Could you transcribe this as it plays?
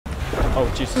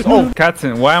Oh Jesus! Oh,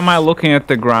 Katzen, why am I looking at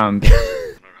the ground?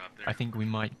 I think we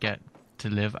might get to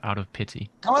live out of pity.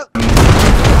 come on!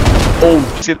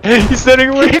 Oh shit! He's setting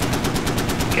away. Kill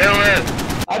it!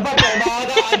 I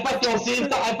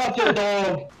fucked your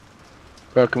dog.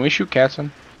 Bro, can we shoot Katzen?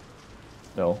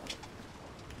 No.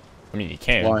 I mean, you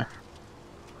can. Why?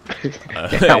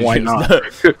 Yeah, why not?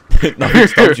 Nothing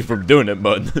stops you from doing it,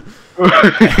 but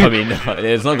I mean,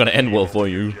 it's not gonna end well for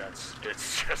you.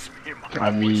 I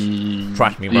mean,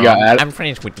 Trust me, you bro. got I'm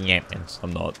friends with the Yankins.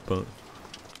 I'm not, but.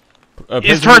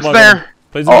 His turret's there.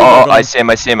 Oh, I see him,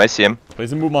 I see him, I see him.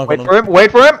 Place a move mark Wait on for him,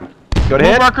 wait for him! Go Move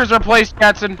ahead. markers are placed,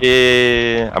 Katzen.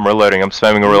 Yeah, I'm reloading, I'm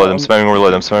spamming a reload, I'm spamming a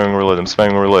reload, I'm spamming a reload, I'm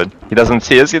spamming a reload. He doesn't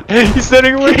see us yet. He's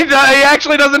setting away. He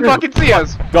actually doesn't fucking see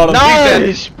us. Got him.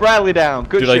 Nice! Bradley down.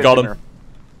 Good Dude, shit. I got him.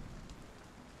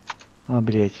 Oh,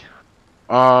 блять.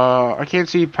 I can't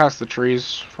see past the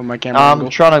trees from my camera I'm angle.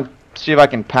 trying to see if I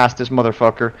can pass this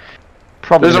motherfucker.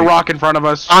 Probably. There's a rock in front of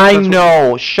us. I That's what-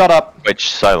 know. Shut up. Wait,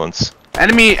 silence.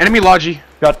 Enemy Logi.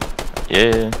 Got.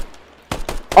 Yeah.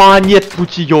 А, нет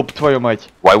пути, ёб твою мать.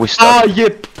 Why we А, stuck?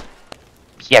 еб.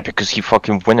 Yeah, because he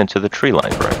fucking went into the tree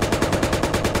line, bro.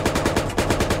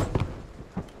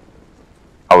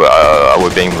 Are we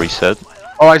being reset?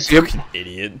 Oh, I see him.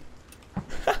 Idiot.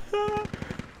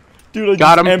 Dude, I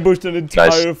Got just him. ambushed an entire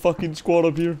Nice. fucking squad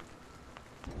up here.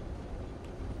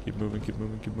 Keep moving, keep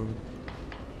moving, keep moving.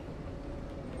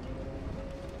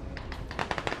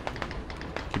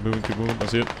 Keep moving, keep moving. I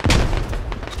see it.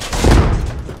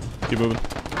 Keep moving.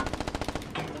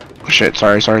 Oh, shit,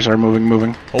 sorry,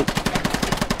 moving. Hold.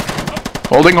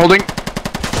 Holding.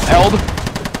 Held.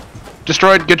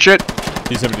 Destroyed, good shit.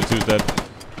 T-72 is dead.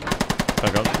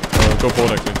 Back up. Go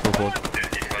forward, actually. Go forward.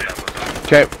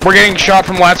 Okay, we're getting shot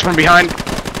from lats from behind.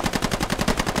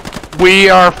 We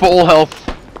are full health.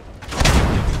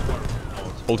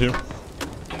 Hold here.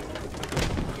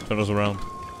 Turn us around.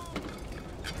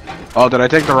 Oh, did I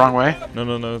take the wrong way?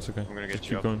 No, it's okay. I'm gonna get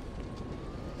you. Keep going.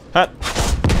 Hat!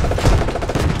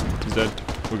 He's dead.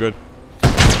 We're good.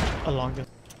 Along the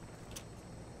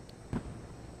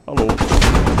Hello.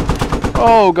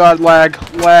 Oh god, lag.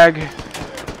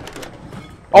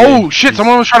 Oh shit,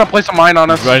 someone was trying to place a mine on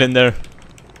us. Right in there.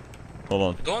 Hold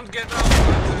on. Don't get out of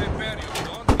the repair you.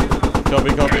 Don't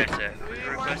get out. Copy.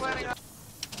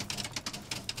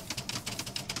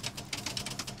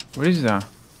 What is that?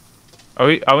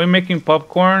 Are we making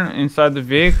popcorn inside the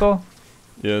vehicle?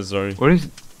 Yeah, sorry. What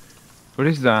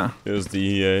is that? It was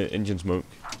the engine smoke.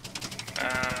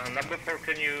 Number 4,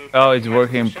 can you... Oh, it's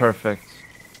working perfect.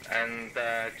 And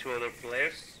 2 other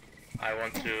players. I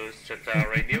want to set a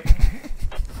radio.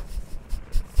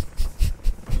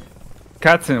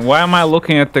 Katzen, why am I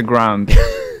looking at the ground?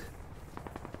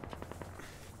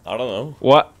 I don't know.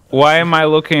 What? Why am I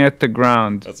looking at the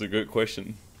ground? That's a good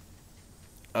question.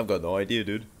 I've got no idea,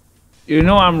 dude. You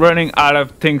know I'm running out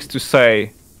of things to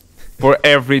say for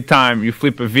every time you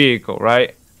flip a vehicle,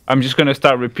 right? I'm just gonna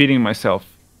start repeating myself.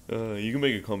 You can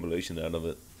make a compilation out of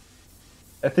it.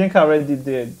 I think I already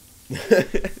did.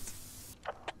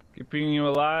 Keeping you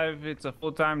alive, it's a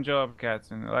full-time job,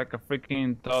 Katzen. Like a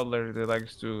freaking toddler that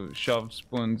likes to shove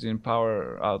spoons in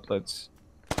power outlets.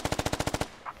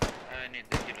 I need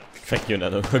the kilo. Thank you,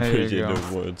 Nano. I There you appreciate go.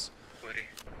 those words.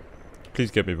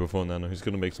 Please get me before Nano. He's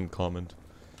gonna make some comment.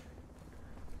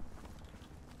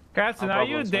 Katzen, are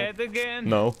you dead again?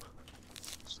 No.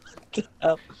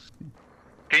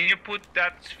 Can you put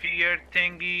that sphere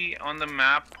thingy on the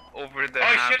map over the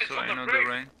map so I know the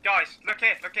range? Guys, look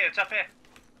here, it's up here.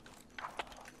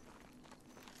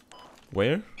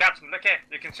 Where? Captain, look here,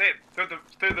 you can see it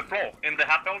through the floor in the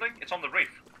hat building. It's on the roof.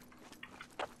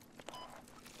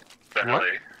 What?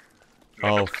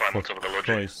 Oh, for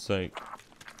Christ's sake.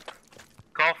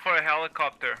 Call for a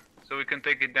helicopter so we can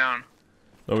take it down.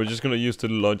 No, we're just gonna use the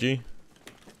Logi.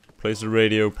 Place a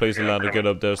radio, place a ladder, get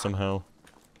up there somehow.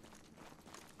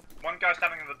 One guy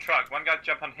standing in the truck, one guy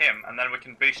jump on him, and then we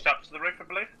can boost up to the roof, I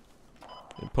believe.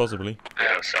 Yeah, possibly.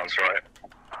 Yeah, that sounds right.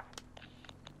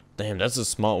 Damn, that's a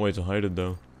smart way to hide it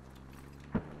though.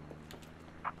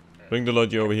 Bring the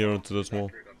Logi over here onto the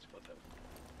small.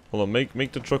 Hold on,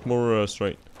 make the truck more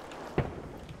straight.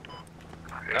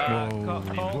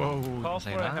 Call for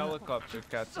a helicopter,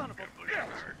 Katzen.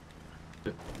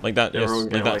 Like that, yes,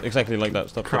 like that, exactly like that.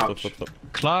 Stop.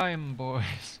 climb,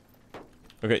 boys.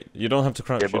 Okay, you don't have to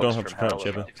crouch,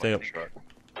 Jibba. Stay up.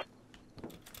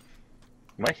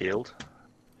 Am I healed?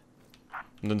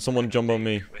 And then someone jump on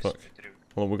me. Fuck.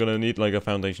 Hold on, we're gonna need like a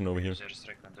foundation over here.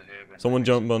 Someone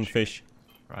jump on fish.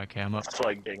 Right, okay, I'm up. It's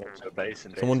like getting into a base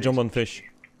and Someone jump on fish.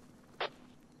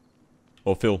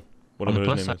 Or Phil. On the Whatever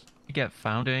plus his name side, is. if we get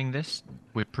found doing this,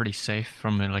 we're pretty safe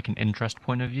from like an interest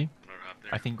point of view.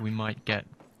 I think we might get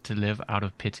to live out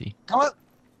of pity.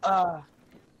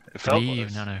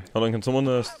 Leave, no. Hold on, can someone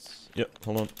yep,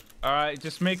 hold on. Alright,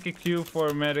 just make a queue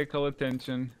for medical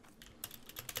attention.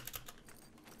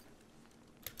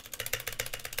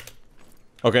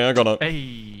 Okay, I got it.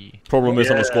 Hey! Problem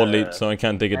is I'm a squad lead, so I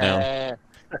can't take it down.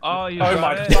 Oh, you Oh got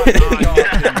my it? God. Oh, man.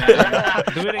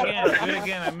 Do it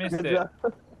again, I missed it.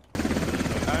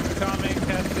 I'm coming,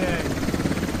 Katzen.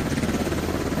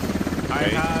 I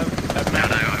have a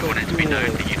I want it to be known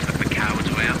that you took the coward's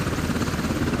way out.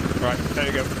 Right, there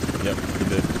you go. Yep, you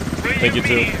did. What do Thank you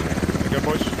too. mean? There you go,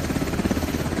 boys.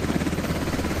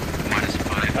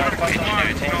 -5. Come on,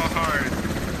 go hard.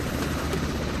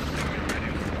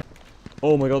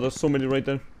 Oh my god, there's so many right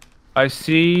there. I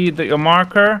see your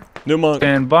marker. New mark.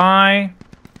 Stand by.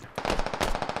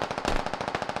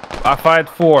 I fired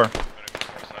 4.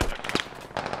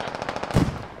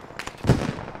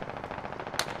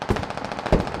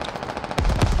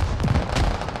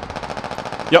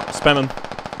 Yep, spamming.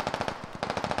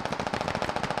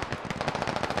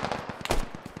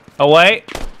 Away.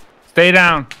 Stay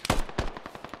down.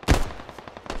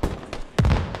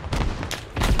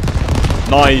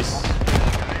 Nice.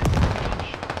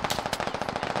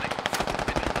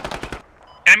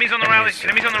 Enemies on the rally.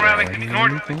 Enemies on the rally.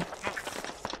 North.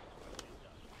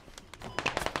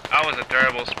 That was a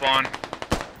terrible spawn.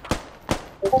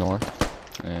 North?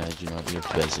 Do you know you're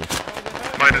busy?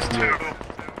 -2.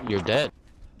 You're dead.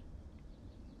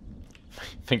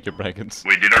 Thank you, brackets.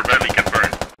 We did our rally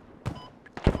confirmed.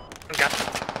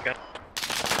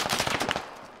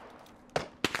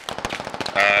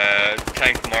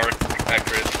 Tank mark,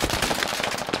 accurate.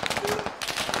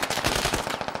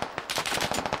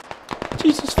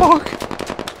 Jesus fuck.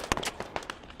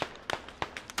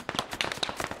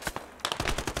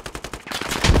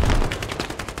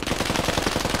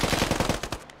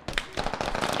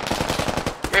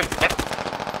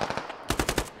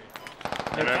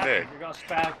 You got a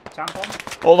spare tampon?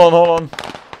 Hold on.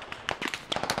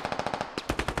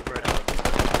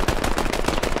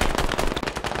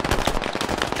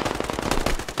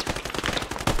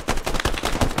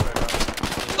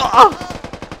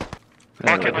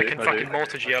 Mark it, I can fucking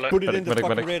montage yellow. Put it in the Medic,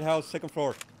 fucking medic. red house, second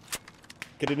floor.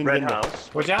 Get it in Red window. house.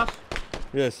 Which house?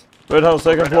 Yes. Red house,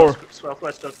 second floor.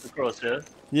 Southwest of the cross, yeah?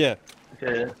 Yeah.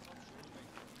 Okay.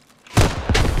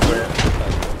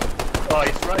 Oh,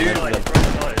 it's right side, it's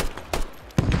right side.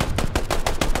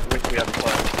 Wish we had a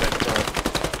fire at the same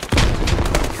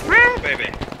time. Baby.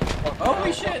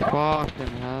 Holy shit! Fucking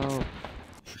hell.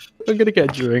 I'm gonna get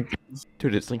a drink.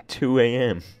 Dude, it's like 2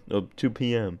 a.m. or 2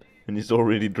 p.m. and he's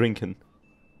already drinking.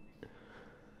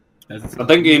 I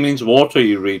think he means water,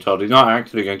 you retard. He's not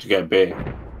actually going to get beer.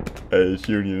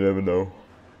 Sure, you never know.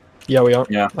 Yeah, we are.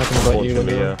 Yeah. I can invite you.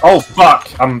 Hopefully, Yeah. Oh, fuck!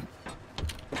 It's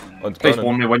Please burning.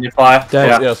 warn me when you fire.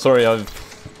 Dead. Yeah, sorry, I've...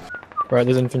 Right,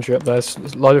 there's infantry up there.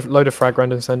 Load of frag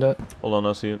random send it. Hold on,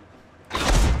 I see it.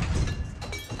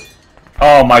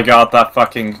 Oh my god, that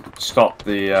fucking stopped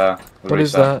the What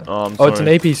is reset. that? Oh, I'm Oh, it's an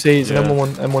sorry. APC. It's Yeah. an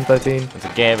M13. It's a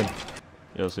Gavin.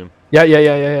 Yeah, I see him. Yeah.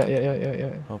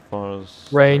 How far is...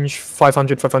 Range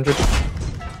 500.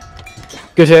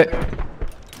 Good hit.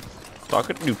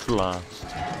 Target neutralized.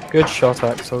 Good shot,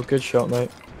 Axel. Good shot, mate.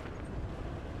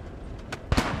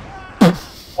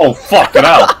 Oh, fucking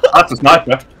hell! That's a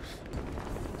sniper.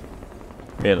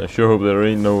 Man, I sure hope there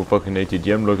ain't no fucking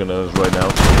ATGM looking at us right now.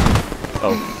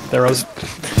 Oh. There I was.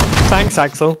 Thanks,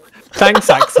 Axel.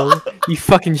 You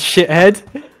fucking shithead.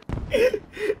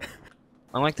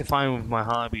 I like to find with my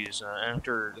hobbies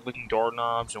after licking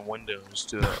doorknobs and windows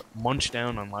to munch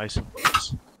down on license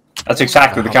plates. That's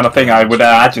exactly the kind of thing I would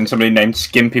imagine somebody named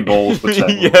Skimpy Balls would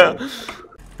say. Yeah.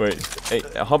 Wait, hey,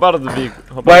 how about the big...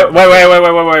 Wait,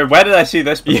 where did I see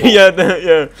this before?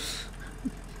 yeah.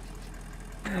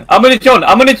 I'm gonna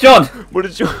John! What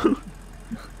did you...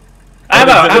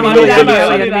 Enemy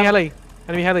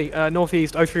heli,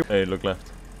 northeast, 03. Hey, look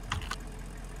left.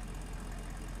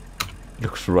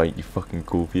 Looks right, you fucking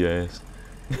goofy ass.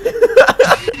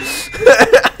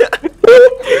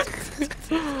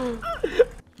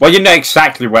 Well, you know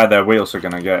exactly where their wheels are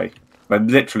gonna go. They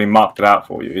literally marked it out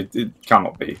for you. It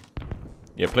cannot be.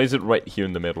 Yeah, place it right here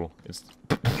in the middle. It's...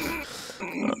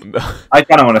 I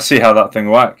kind of want to see how that thing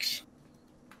works.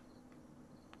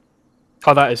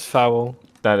 Oh, that is foul.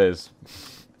 That is.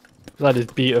 That is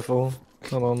beautiful.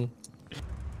 Come on.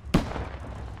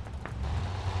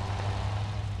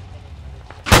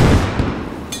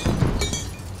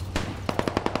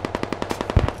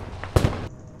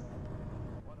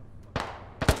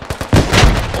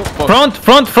 Oh, fuck. Front.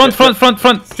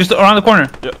 Just around the corner.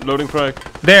 Yeah, loading frag.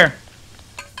 There.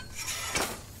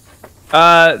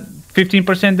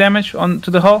 15% damage on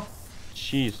to the hull.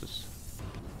 Jesus.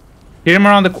 Hit him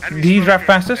around the. Did he drive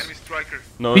past us?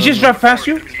 No. He just drive past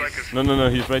you? No.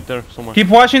 He's right there somewhere. Keep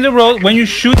watching the road. When you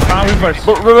shoot, I'll reverse.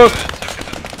 Reverse.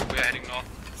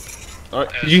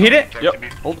 Alright. Did you hit it? Yep.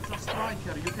 Hold.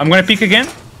 I'm gonna peek again.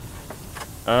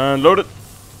 And load it.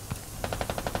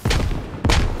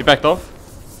 He backed off.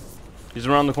 He's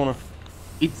around the corner.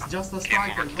 It's just a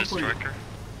striker.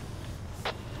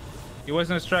 It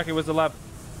wasn't a strike, it was a lap.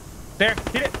 There,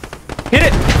 hit it! Hit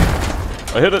it!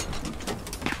 I hit it.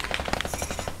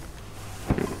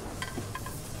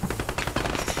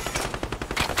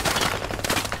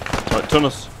 Alright, turn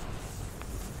us.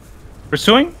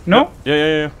 Pursuing? No?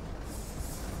 Yeah.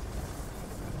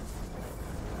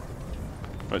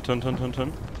 Right, turn.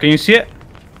 Can you see it?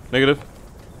 Negative.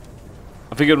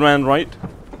 I think it ran right.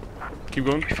 Keep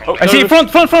going. Oh, I see it, front!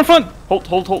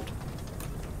 Hold.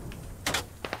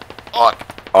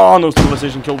 Oh, no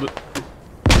stabilization killed it.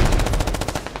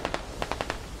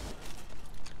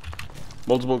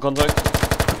 Multiple contact.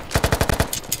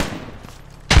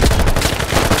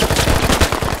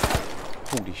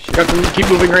 Holy shit. Keep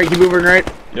moving right.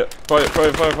 Yeah, fire.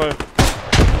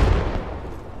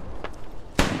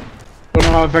 Don't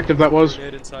know how effective that was.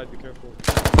 Grenade inside, be careful.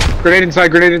 Grenade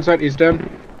inside, he's down.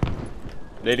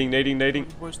 Nading.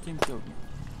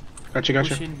 Gotcha.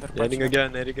 Nading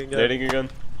again.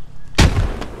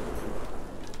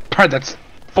 Alright, that's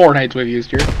 4 nades we've used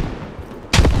here.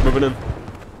 Moving in.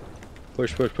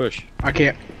 Push. I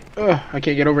can't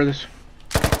get over this.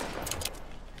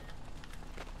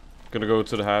 Gonna go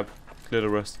to the hab. Clear the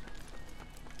rest.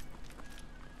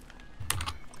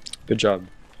 Good job.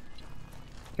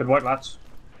 Good work, lads.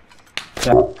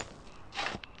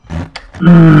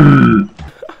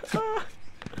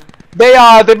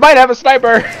 They might have a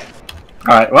sniper.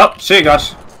 Alright, well, see you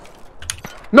guys.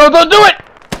 No, don't do it!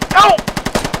 No!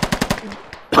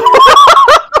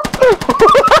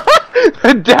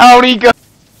 Down he goes.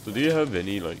 So do you have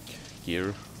any like gear,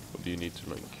 or do you need to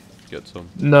like get some?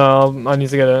 No, I need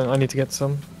to get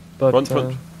some. But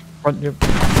Front. Yep.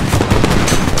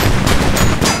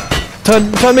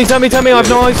 Turn me! I have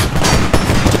no eyes.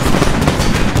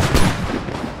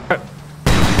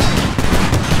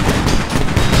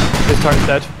 This target's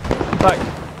dead. Back.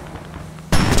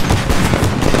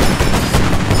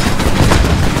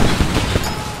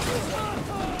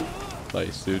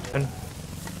 Nice, dude. How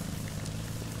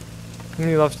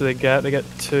many lives do they get? They get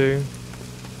 2.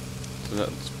 So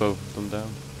that's both of them down.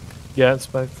 Yeah, it's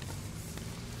both.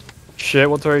 Shit,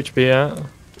 what's our HP at?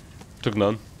 Took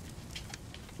none.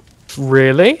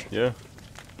 Really? Yeah.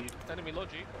 Enemy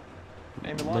logic.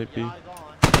 Might be.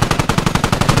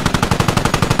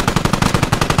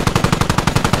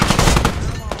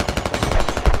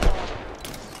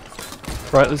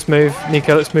 Right, let's move.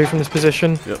 Nico, let's move from this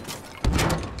position. Yep.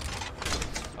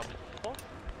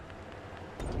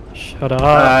 Shut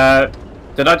up.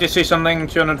 Did I just see something?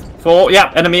 204?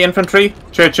 Yeah, enemy infantry.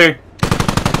 Choo.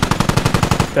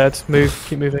 Dead. Move.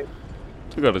 Keep moving.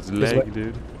 Took out his leg,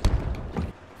 dude.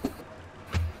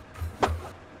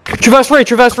 Traverse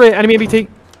right. Enemy MBT.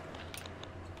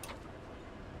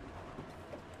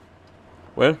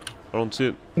 Where? I don't see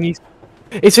it.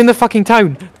 It's in the fucking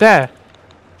town. There.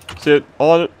 See it.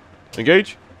 On it.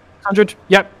 Engage. 100.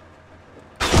 Yep.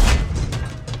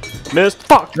 Missed.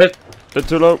 Fuck. Bit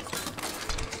too low.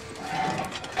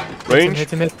 Range.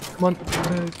 Hit him. Come on.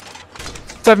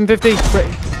 750.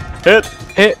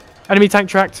 Hit. Enemy tank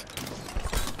tracked.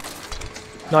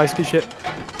 Nice. Good shit.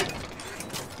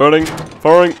 Burning.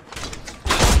 Firing.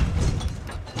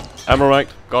 Ammo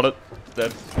racked. Got it.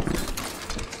 Dead.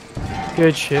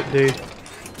 Good shit, dude.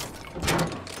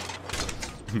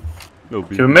 No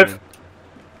Should we move?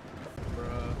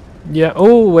 Yeah.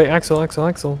 Oh wait, Axel. I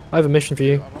have a mission for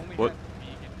you. What?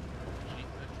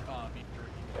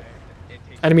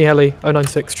 Enemy heli.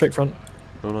 096. Straight front.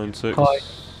 096. Hi.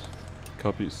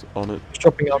 Copies on it. It's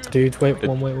dropping up, dude. Wait.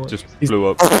 Just blew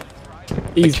up.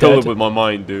 He's I killed dead. it with my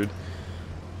mind, dude.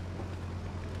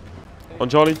 On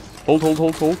Charlie. Hold.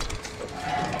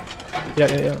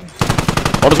 Yeah.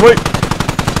 On his way.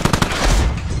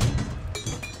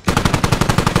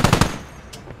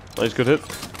 Nice, good hit.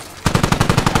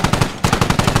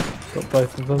 Got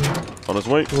both of them. On his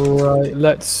way. Right,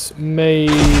 let's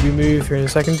maybe move here in a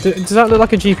second. Does that look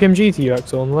like a GPMG to you,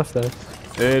 Axel, on the left there?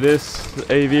 It is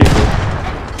a vehicle.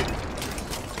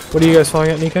 What are you guys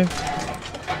firing at, Nico?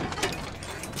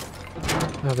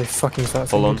 Oh, they fucking fat.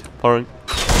 Hold on. Powering.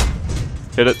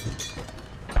 Hit it.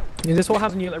 Is this what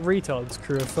happens when you let retards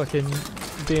crew a fucking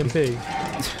BMP?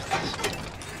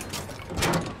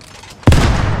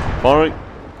 Alright.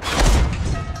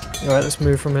 Alright, let's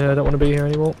move from here. I don't want to be here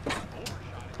anymore.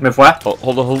 Move where?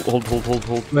 Hold on,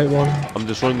 hold. Wait, one. I'm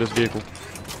destroying this vehicle.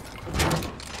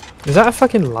 Is that a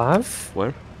fucking lav?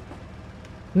 Where?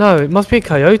 No, it must be a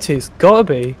coyote. It's gotta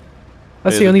be.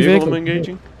 That's the only vehicle. I'm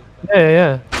engaging?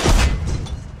 Yeah.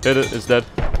 Hit it, it's dead.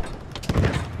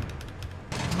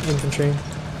 Infantry.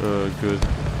 Good.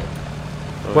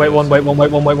 Wait one.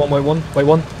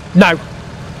 No!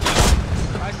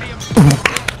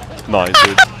 Nice,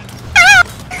 dude.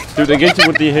 Dude, engage him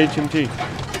with the HMG.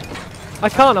 I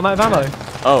can't, I'm out of ammo.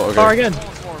 Oh, okay. Fire again.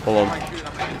 Hold on.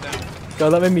 God,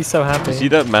 that made me so happy. You see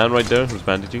that man right there who's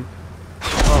bandaging?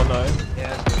 Oh no.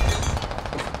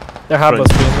 There have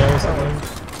must be in there or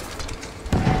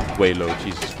something. Way low,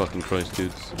 Jesus fucking Christ,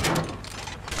 dudes.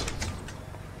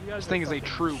 This thing is a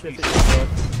true piece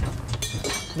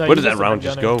of No, where did that round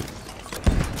just go?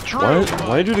 True.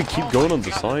 Why do they keep going on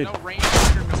the side? No range,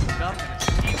 no nothing. It's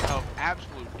a piece of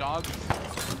absolute dog.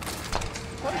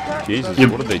 Jesus,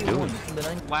 what are they doing?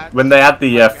 When they add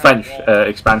the French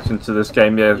expansion to this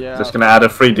game, yeah, just gonna add a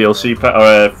free DLC pack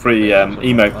or a free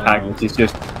emote pack, which is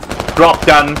just drop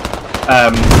gun.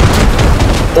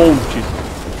 Oh Jesus!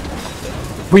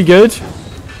 We good?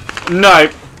 No,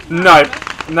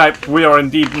 we are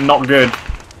indeed not good.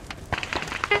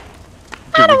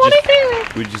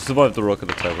 Dude, we just survived the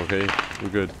rocket attack, okay? We're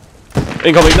good.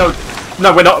 Incoming!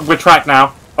 No, we're not. We're tracked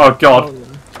now. Oh god.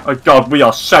 Oh god, we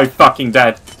are so fucking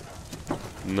dead.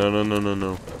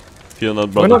 No. Feel not,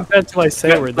 We're brother. not dead till I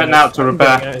say we're dead. Out to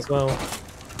repair. As well.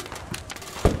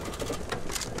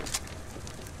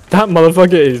 That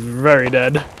motherfucker is very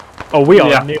dead. Oh, we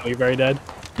are nearly very dead.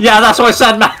 Yeah, that's what I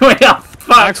said, man. We are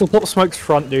fucked. Axel, pop smokes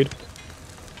front, dude.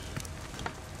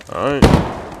 Alright.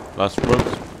 Last front.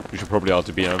 We should probably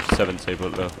RTB now. 7 save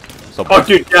at the Oh,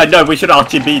 dude, yeah, no, we should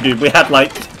RTB, dude. We had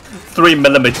like 3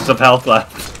 millimeters of health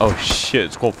left. Oh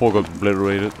shit, Squad 4 got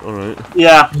obliterated. Alright.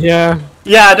 Yeah,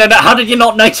 I don't know. How did you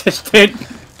not notice, dude?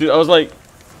 Dude, I was like,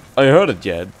 I heard it,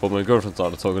 Jed, but my girlfriend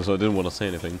started talking, so I didn't want to say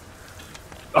anything.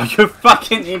 Oh, you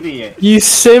fucking idiot. You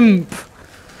simp!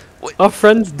 Our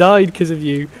friends died because of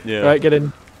you. Yeah. Right, get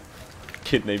in.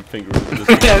 Kid named Finger.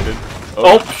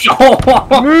 Oh,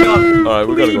 Alright,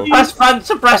 we gotta go. Breast front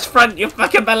to breast front, you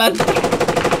fucking melon.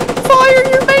 Fire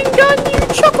your main gun, you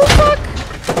chuckle fuck!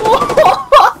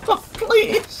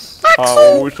 Please.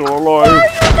 Oh, we're still alive. Fire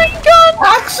your main gun!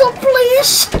 Axel,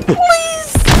 please.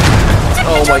 Please!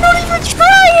 Oh my You're not even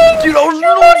trying! Dude, You're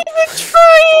not even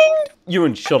trying!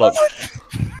 Ewan, shut up.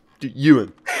 Dude,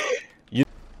 Ewan.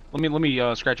 Let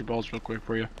me scratch your balls real quick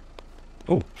for you.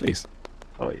 Oh, please.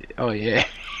 Oh yeah.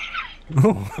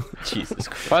 Jesus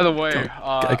Christ. By the way,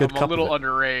 I'm a little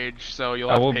underage, so you'll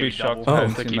have to pay me double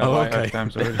to keep my life. I'm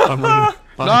running.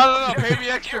 No, pay me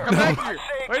extra. Come back here.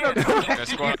 Wait, no.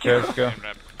 Let's go.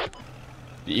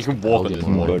 You can walk on this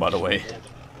morning, by the way.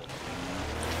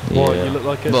 What, you look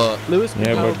like a... Lewis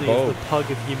Yeah, Capaldi but is the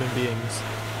pug of human beings.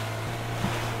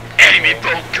 Enemy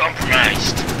boat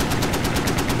compromised.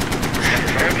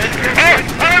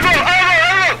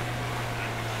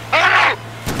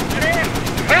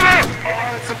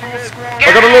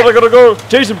 I gotta go!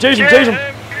 Chase him! Go!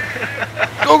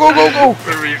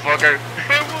 Hurry, fucker.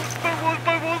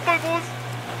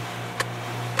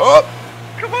 Oh!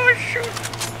 Come on, shoot!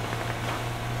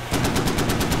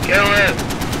 Kill it!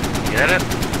 Get it?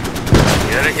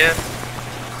 Get it yet?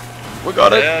 We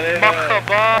got it!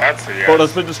 That's it, Oh,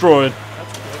 that's been destroyed.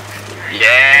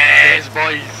 Yes,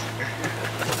 boys!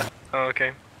 Oh,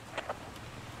 okay.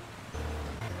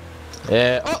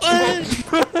 Yeah.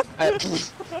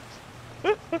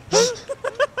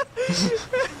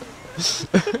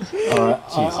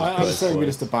 I'm saying we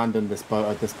just abandon this boat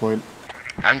at this point.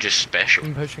 I'm just special.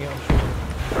 I'm pushing out.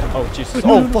 Oh, Jesus.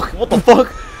 Oh, fuck. What the fuck?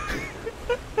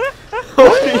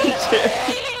 Holy shit.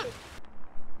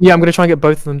 Yeah, I'm gonna try and get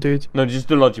both of them, dude. No, just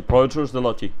do Lodgy. Prioritize the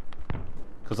Lodgy.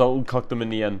 Because I will cock them in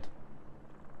the end.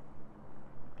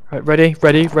 Right, ready? I'm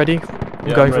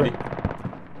Yeah, going I'm ready. for it.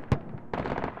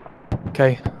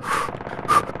 Okay.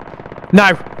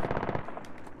 Now!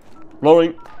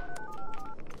 Blowing.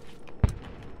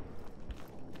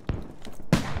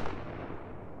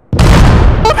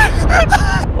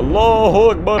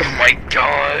 Allahu Akbar. Oh my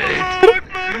god!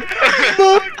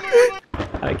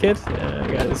 Hi, kid. Yeah, I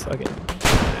got this fucking.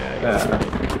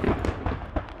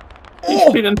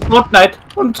 Ich bin in Fortnite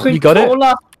und You got it?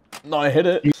 Cola. No, I hit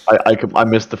it. I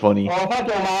missed the funny.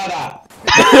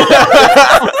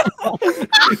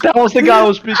 That was the guy I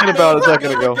was speaking about a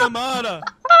second ago.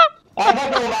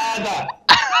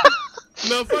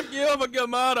 No, fuck you, I'm a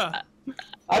Gamada.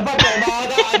 I fuck your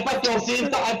mother, I fuck your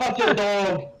sister, I fuck your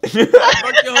dog.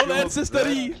 Fuck your whole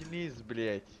ancestry. Кнись,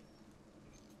 блять.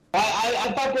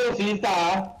 I thought it was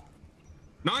Lisa.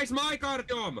 Nice mic,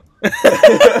 Artyom!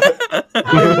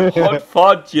 Hot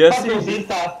fought, Jesse.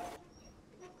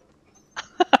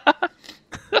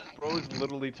 Bro is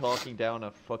literally talking down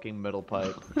a fucking metal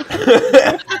pipe.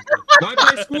 My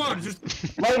squad, just...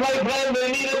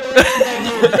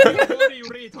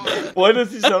 Why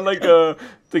does he sound like the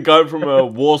guy from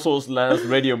Warsaw's last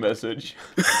radio message?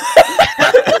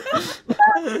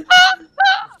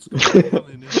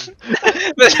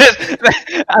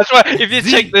 That's why if you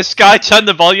take this guy, turn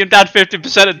the volume down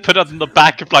 50% and put it on the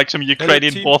back of like some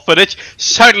Ukrainian war footage,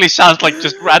 certainly sounds like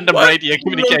just random radio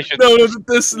communication. No,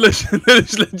 this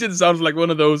legend sounds like one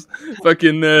of those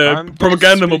fucking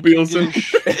propaganda mobiles. Excuse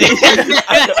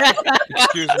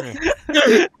me.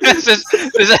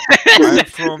 I'm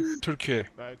from Turkey.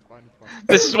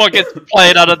 This is what gets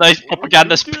played out of those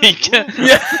propaganda speaker.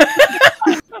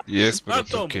 Yes, but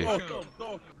Turkey.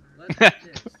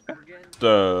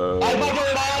 Hello,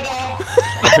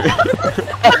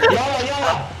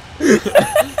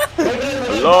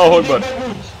 Holman.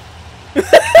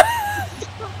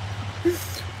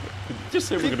 Just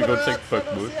say we're gonna go take fuck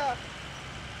mood.